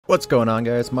What's going on,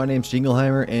 guys? My name's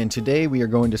Jingleheimer, and today we are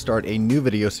going to start a new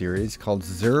video series called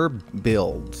XUR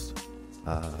Builds.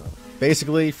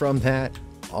 Basically, from that,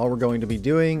 all we're going to be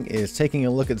doing is taking a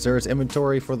look at XUR's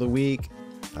inventory for the week,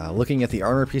 looking at the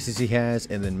armor pieces he has,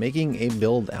 and then making a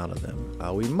build out of them.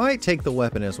 We might take the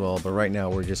weapon as well, but right now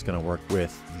we're just going to work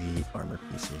with the armor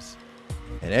pieces.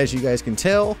 And as you guys can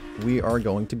tell, we are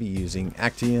going to be using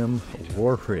Actium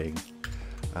War Rig.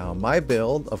 My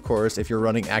build, of course, if you're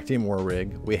running Actium War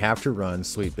Rig, we have to run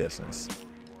Sweet Business.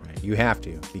 Right? You have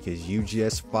to, because you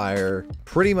just fire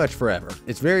pretty much forever.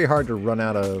 It's very hard to run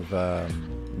out of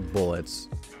bullets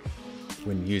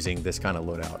when using this kind of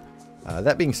loadout.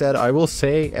 That being said, I will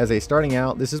say, as a starting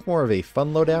out, this is more of a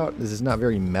fun loadout. This is not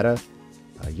very meta.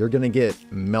 You're going to get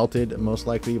melted most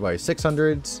likely by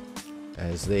 600s,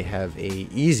 as they have a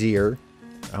easier,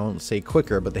 I won't say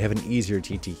quicker, but they have an easier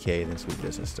TTK than Sweet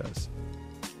Business does,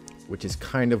 which is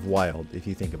kind of wild if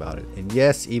you think about it. And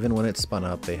yes, even when it's spun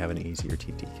up, they have an easier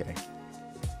TTK.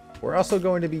 We're also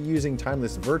going to be using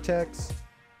Timeless Vertex,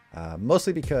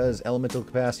 mostly because Elemental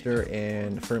Capacitor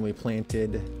and Firmly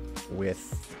Planted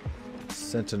with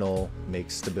Sentinel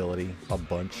makes stability a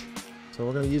bunch. So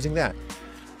we're going to be using that.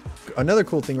 Another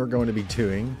cool thing we're going to be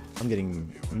doing, I'm getting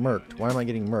murked. Why am I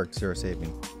getting murked? Sarah, save me.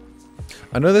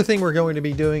 Another thing we're going to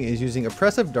be doing is using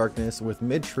Oppressive Darkness with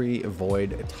Mid-Tree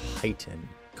Void Titan.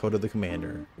 Code of the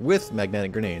Commander with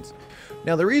magnetic grenades.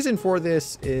 Now the reason for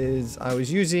this is I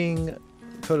was using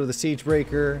Code of the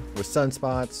Siegebreaker with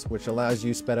Sunspots, which allows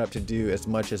you sped up to do as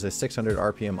much as a 600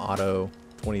 RPM auto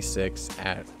 26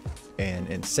 at an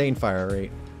insane fire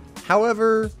rate.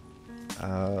 However,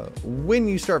 when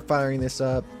you start firing this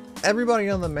up, everybody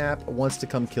on the map wants to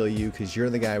come kill you because you're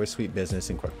the guy with Sweet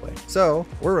Business and Quick Play. So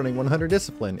we're running 100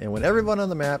 Discipline, and when everyone on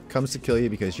the map comes to kill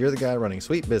you because you're the guy running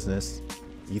Sweet Business,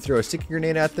 you throw a sticky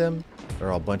grenade at them, they're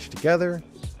all bunched together,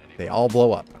 they all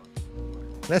blow up.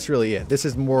 And that's really it. This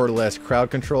is more or less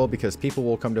crowd control because people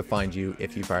will come to find you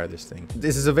if you fire this thing.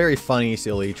 This is a very funny,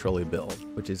 silly, trolly build,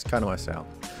 which is kind of my style.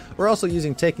 We're also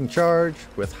using Taking Charge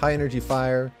with high energy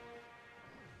fire.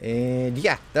 And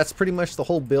yeah, that's pretty much the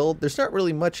whole build. There's not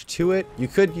really much to it. You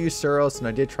could use Suros, and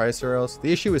I did try Suros.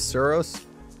 The issue with Suros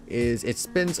is it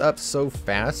spins up so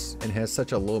fast and has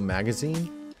such a low magazine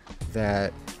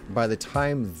that by the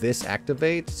time this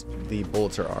activates, the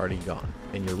bullets are already gone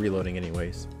and you're reloading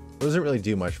anyways. It doesn't really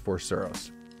do much for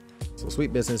Suros. So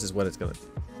Sweet Business is what it's gonna do.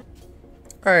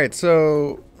 Alright,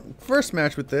 so first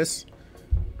match with this,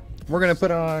 we're gonna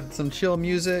put on some chill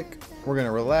music. We're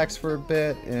gonna relax for a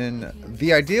bit, and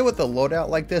the idea with a loadout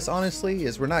like this, honestly,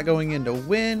 is we're not going in to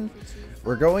win.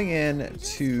 We're going in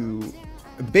to,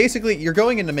 basically, you're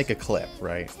going in to make a clip,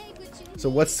 right? So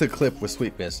what's the clip with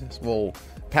Sweet Business? Well,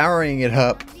 powering it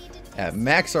up at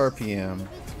max RPM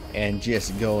and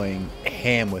just going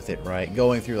ham with it, right?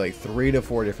 Going through like 3 to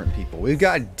 4 different people. We've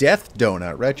got Death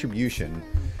Donut Retribution.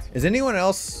 Is anyone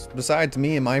else besides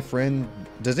me and my friend,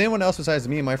 does anyone else besides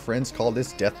me and my friends call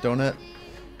this Death Donut?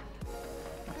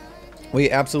 We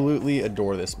absolutely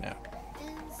adore this map.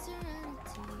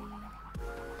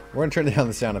 We're gonna turn down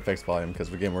the sound effects volume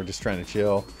because again, we're just trying to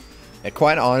chill. And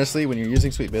quite honestly, when you're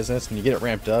using Sweet Business, when you get it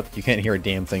ramped up, you can't hear a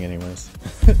damn thing anyways.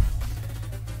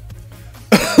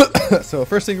 So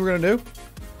first thing we're gonna do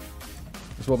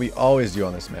is what we always do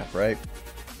on this map, right?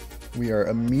 We are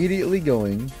immediately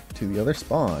going to the other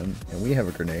spawn, and we have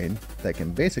a grenade that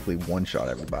can basically one-shot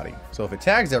everybody. So if it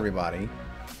tags everybody,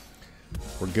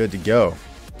 we're good to go.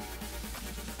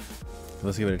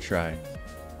 Let's give it a try.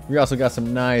 We also got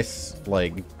some nice,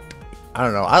 like, I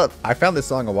don't know, I found this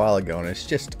song a while ago and it's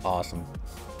just awesome.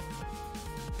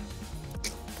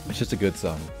 It's just a good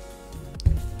song.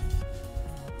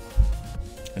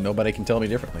 And nobody can tell me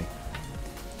differently.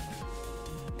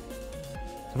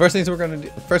 The first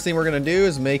thing we're gonna do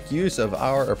is make use of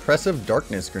our Oppressive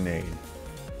Darkness grenade.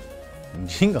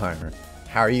 Jingleheimer,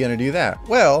 how are you gonna do that?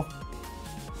 Well,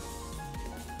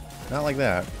 not like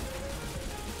that.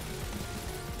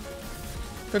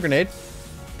 Good grenade.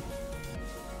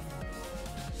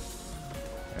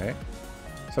 Okay.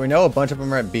 So we know a bunch of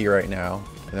them are at B right now,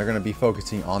 and they're going to be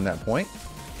focusing on that point.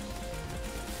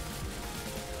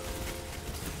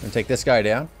 And take this guy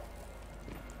down.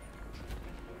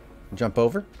 Jump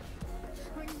over.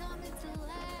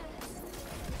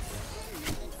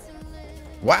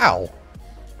 Wow.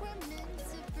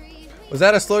 Was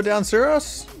that a slowed down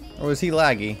Suros? Or was he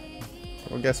laggy?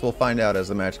 I guess we'll find out as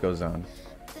the match goes on.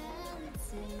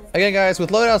 Again, guys,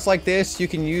 with loadouts like this, you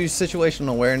can use situational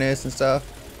awareness and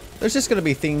stuff. There's just going to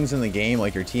be things in the game,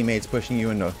 like your teammates pushing you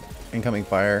into incoming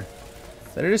fire,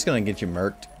 that are just going to get you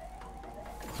murked.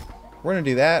 We're going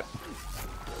to do that.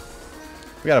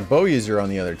 We got a bow user on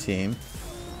the other team.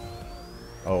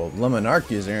 Oh, Lemonarch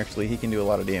user, actually, he can do a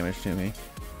lot of damage to me.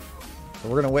 So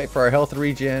we're gonna wait for our health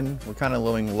regen. We're kind of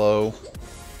going low.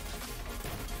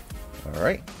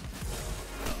 Alright.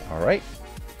 Alright.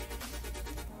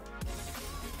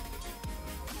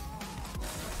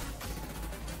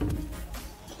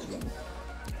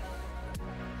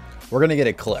 We're gonna get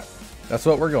a clip. That's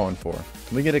what we're going for.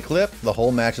 When we get a clip, the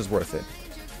whole match is worth it.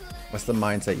 That's the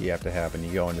mindset you have to have when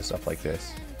you go into stuff like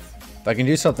this. If I can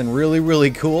do something really,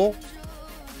 really cool,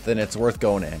 then it's worth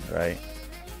going in, right?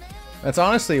 That's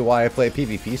honestly why I play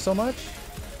PvP so much.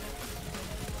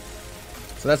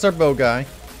 So that's our bow guy.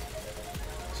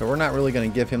 So we're not really going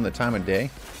to give him the time of day.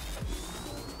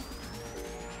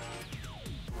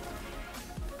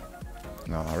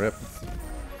 Aw, rip.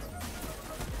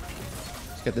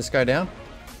 Let's get this guy down.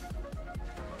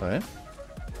 Okay.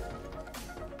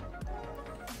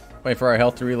 Wait for our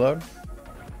health to reload.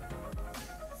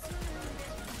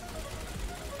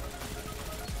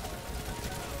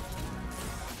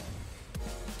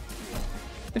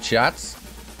 Good shots.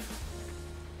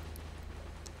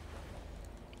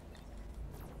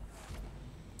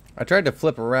 I tried to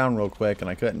flip around real quick and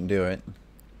I couldn't do it.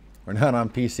 We're not on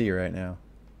PC right now.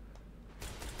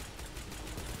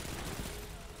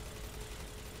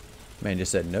 Man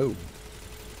just said no.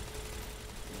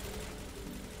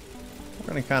 We're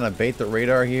gonna kind of bait the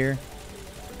radar here.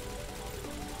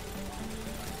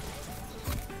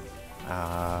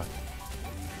 I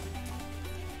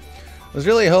was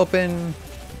really hoping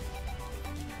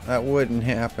that wouldn't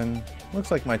happen. Looks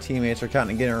like my teammates are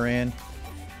kind of getting ran.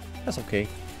 That's okay.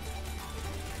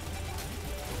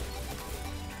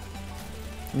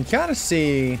 You kind of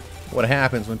see what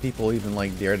happens when people even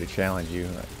like dare to challenge you.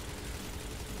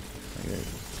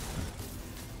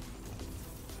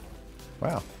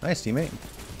 Wow, nice teammate.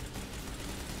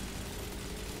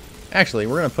 Actually,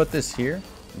 we're gonna put this here,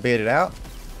 bait it out,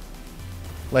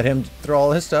 let him throw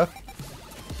all his stuff.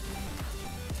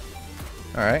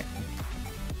 All right.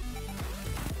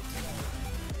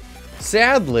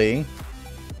 Sadly,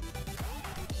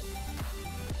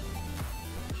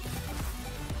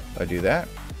 I do that.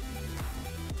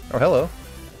 Oh, hello.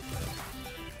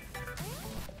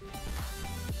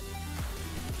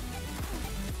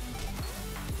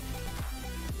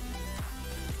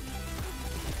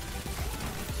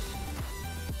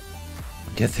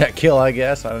 Get that kill, I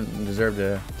guess. I don't deserve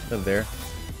to live there.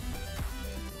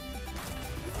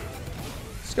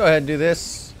 Let's go ahead and do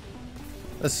this.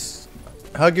 Let's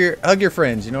hug your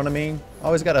friends, you know what I mean?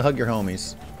 Always gotta hug your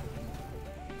homies.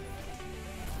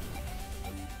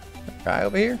 Guy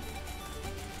over here.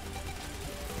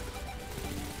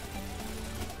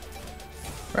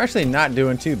 We're actually not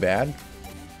doing too bad,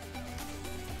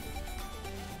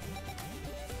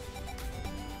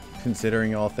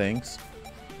 considering all things.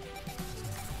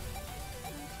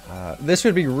 This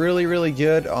would be really, really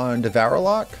good on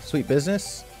Devourlock. Sweet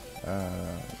business.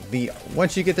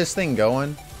 Once you get this thing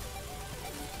going,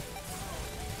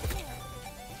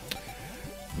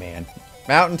 man,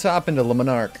 Mountaintop into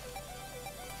Lemonarch.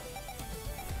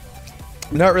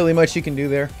 Not really much you can do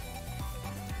there.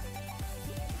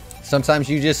 Sometimes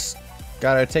you just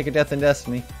gotta take a death in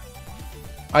destiny.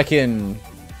 I can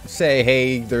say,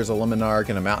 hey, there's a Lemonarch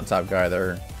and a Mountaintop guy that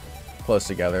are close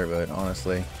together, but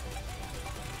honestly,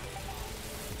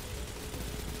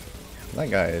 that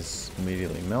guy is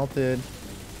immediately melted.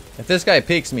 If this guy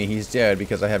peeks me, he's dead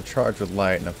because I have charged with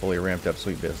light and a fully ramped up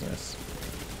sweet business.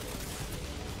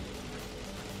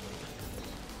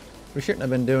 We shouldn't have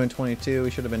been doing 22. We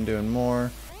should have been doing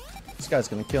more. This guy's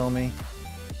gonna kill me.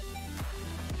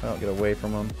 I don't get away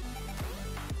from him.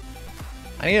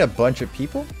 I need a bunch of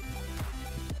people.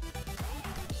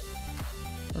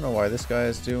 I don't know why this guy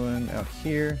is doing out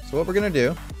here. So what we're gonna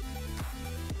do.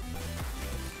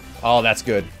 Oh, that's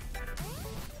good.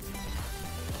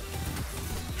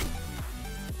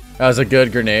 That was a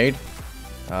good grenade.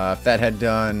 If that had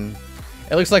done...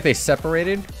 It looks like they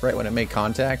separated right when it made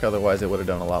contact. Otherwise, it would have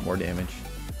done a lot more damage.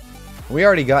 We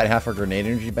already got half our grenade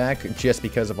energy back just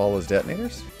because of all those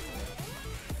detonators.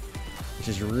 Which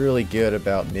is really good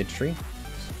about mid-tree.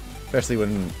 Especially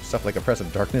when stuff like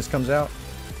Oppressive Darkness comes out.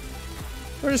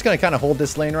 We're just going to kind of hold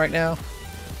this lane right now.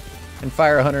 And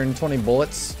fire 120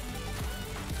 bullets.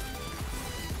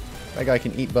 That guy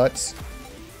can eat butts.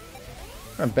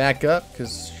 I'm going to back up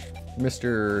because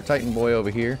Mr. Titan Boy over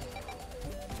here.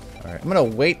 Alright, I'm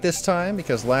going to wait this time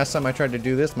because last time I tried to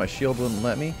do this, my shield wouldn't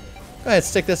let me. Go ahead,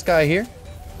 stick this guy here.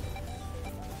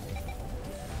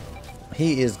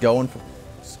 He is going for...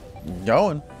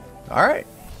 Going. Alright.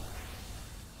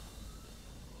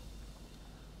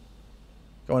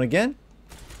 Going again.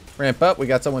 Ramp up. We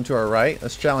got someone to our right.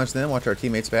 Let's challenge them. Watch our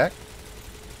teammates back.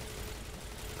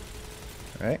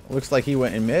 Right? Looks like he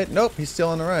went in mid. Nope, he's still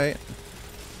on the right.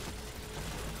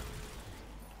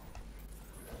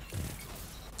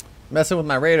 Messing with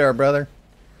my radar, brother.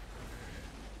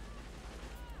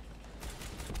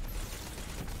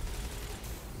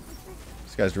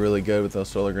 This guy's really good with those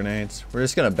solar grenades. We're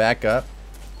just going to back up.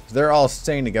 They're all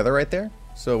staying together right there.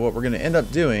 So what we're going to end up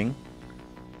doing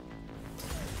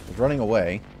is running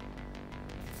away.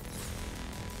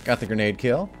 Got the grenade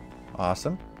kill.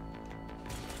 Awesome.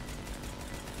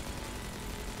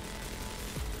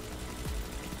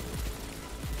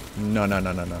 No, no,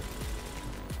 no, no, no.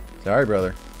 Sorry,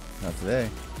 brother. Not today.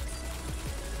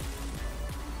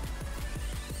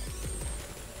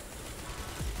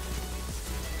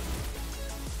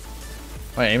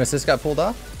 My aim assist got pulled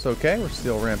off. It's okay. We're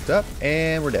still ramped up.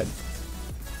 And we're dead.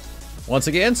 Once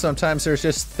again, sometimes there's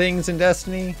just things in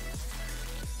Destiny.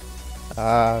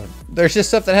 There's just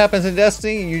stuff that happens in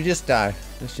Destiny and you just die.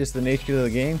 It's just the nature of the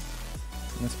game.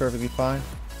 That's perfectly fine.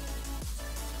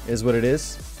 Is what it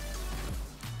is.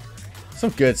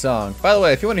 Some good song. By the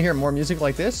way, if you want to hear more music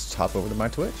like this, hop over to my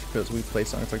Twitch because we play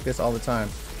songs like this all the time.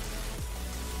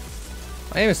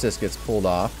 My aim assist gets pulled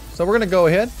off. So we're going to go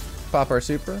ahead, pop our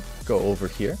super, go over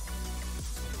here.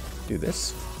 Do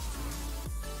this.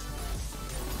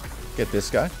 Get this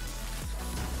guy.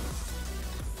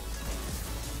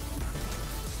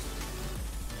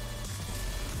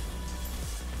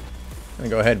 Gonna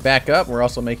go ahead, back up. We're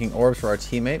also making orbs for our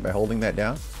teammate by holding that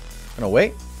down. Gonna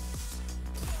wait.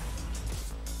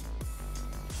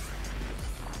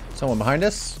 Someone behind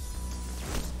us.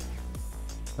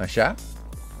 Nice shot.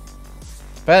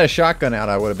 If I had a shotgun out,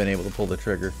 I would have been able to pull the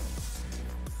trigger.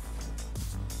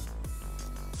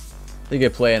 They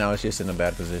get play and I was just in a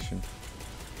bad position.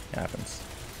 Happens.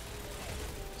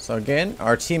 So again,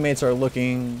 our teammates are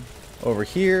looking over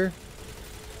here.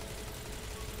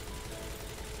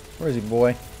 Where is he,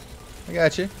 boy? I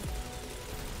got you.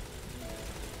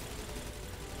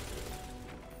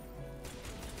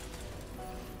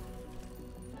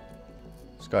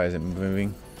 This guy isn't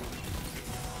moving.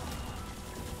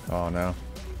 Oh no.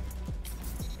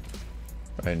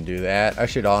 Go ahead and do that. I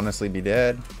should honestly be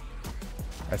dead.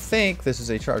 I think this is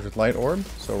a charge with light orb,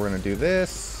 so we're gonna do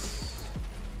this.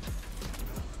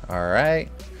 Alright.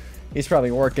 He's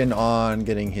probably working on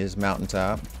getting his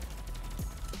mountaintop.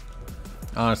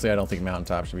 Honestly, I don't think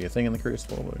mountaintop should be a thing in the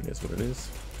Crucible, but it is what it is.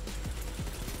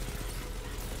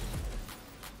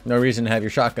 No reason to have your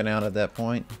shotgun out at that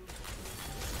point.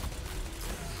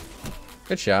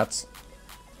 Good shots.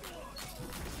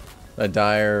 A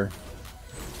Dire.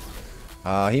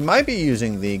 He might be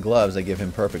using the gloves that give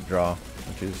him perfect draw,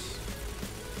 which is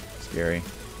scary.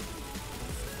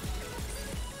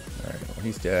 Alright, well,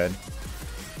 he's dead.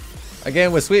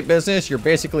 Again, with Sweet Business, you're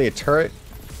basically a turret.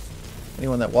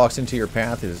 Anyone that walks into your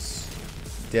path is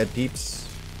dead peeps.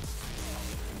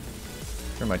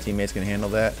 I'm sure my teammates can handle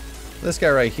that. This guy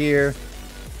right here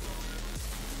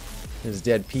is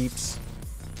dead peeps.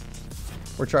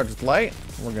 We're charged with light.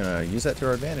 We're gonna use that to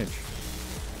our advantage.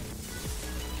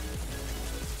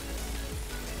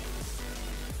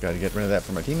 Gotta get rid of that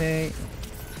for my teammate.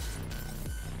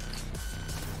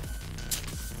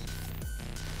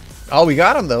 Oh, we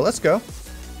got him though. Let's go.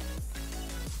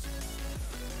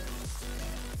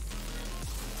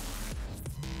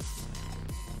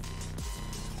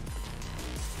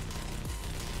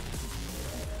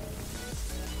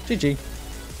 GG.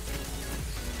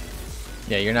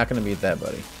 Yeah, you're not going to beat that,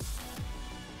 buddy.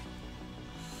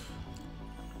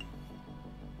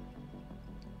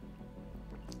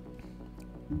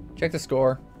 Check the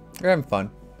score. We're having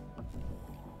fun.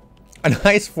 A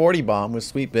nice 40 bomb with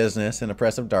Sweet Business and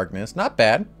Oppressive Darkness. Not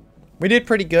bad. We did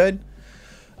pretty good.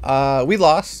 We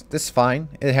lost. This is fine.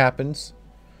 It happens.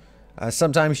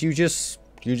 Sometimes you just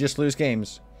lose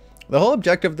games. The whole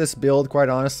objective of this build, quite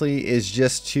honestly, is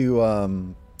just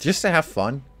to have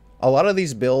fun. A lot of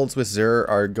these builds with XUR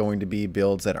are going to be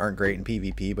builds that aren't great in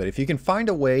PvP, but if you can find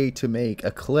a way to make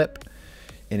a clip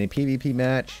in a PvP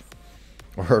match,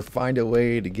 or find a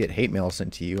way to get hate mail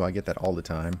sent to you, I get that all the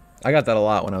time. I got that a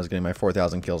lot when I was getting my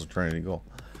 4,000 kills with Trinity Goal.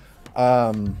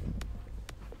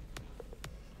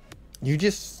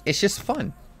 It's just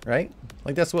fun, right?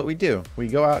 Like that's what we do. We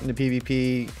go out into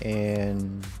PvP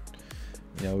and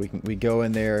you know, we go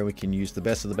in there and we can use the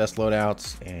best of the best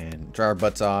loadouts and dry our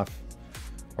butts off.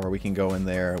 Or we can go in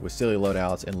there with silly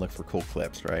loadouts and look for cool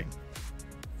clips, right?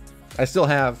 I still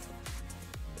have,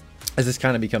 this is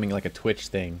kind of becoming like a Twitch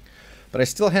thing, but I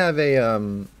still have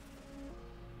a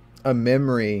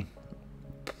memory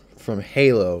from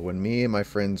Halo when me and my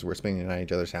friends were spending the night at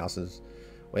each other's houses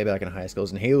way back in high school. It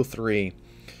was in Halo 3,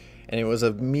 and it was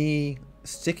of me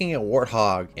sticking a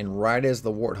warthog, and right as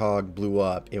the warthog blew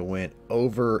up, it went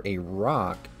over a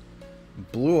rock,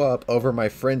 blew up over my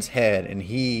friend's head, and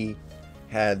he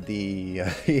had the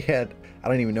I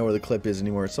don't even know where the clip is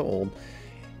anymore, it's so old.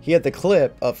 He had the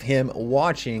clip of him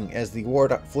watching as the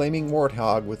flaming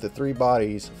warthog with the 3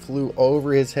 bodies flew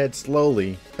over his head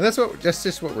slowly. And that's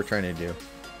just what we're trying to do.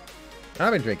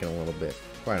 I've been drinking a little bit,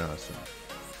 quite honestly.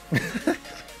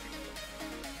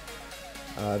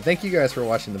 Thank you guys for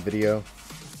watching the video.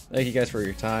 Thank you guys for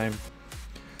your time.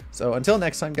 So until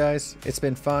next time, guys, it's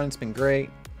been fun, it's been great.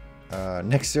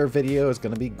 Next XUR video is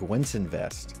going to be Gwent's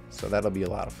Invest, so that'll be a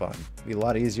lot of fun. It'll be a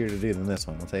lot easier to do than this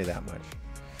one, I'll tell you that much.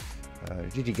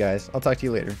 GG guys, I'll talk to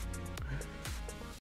you later.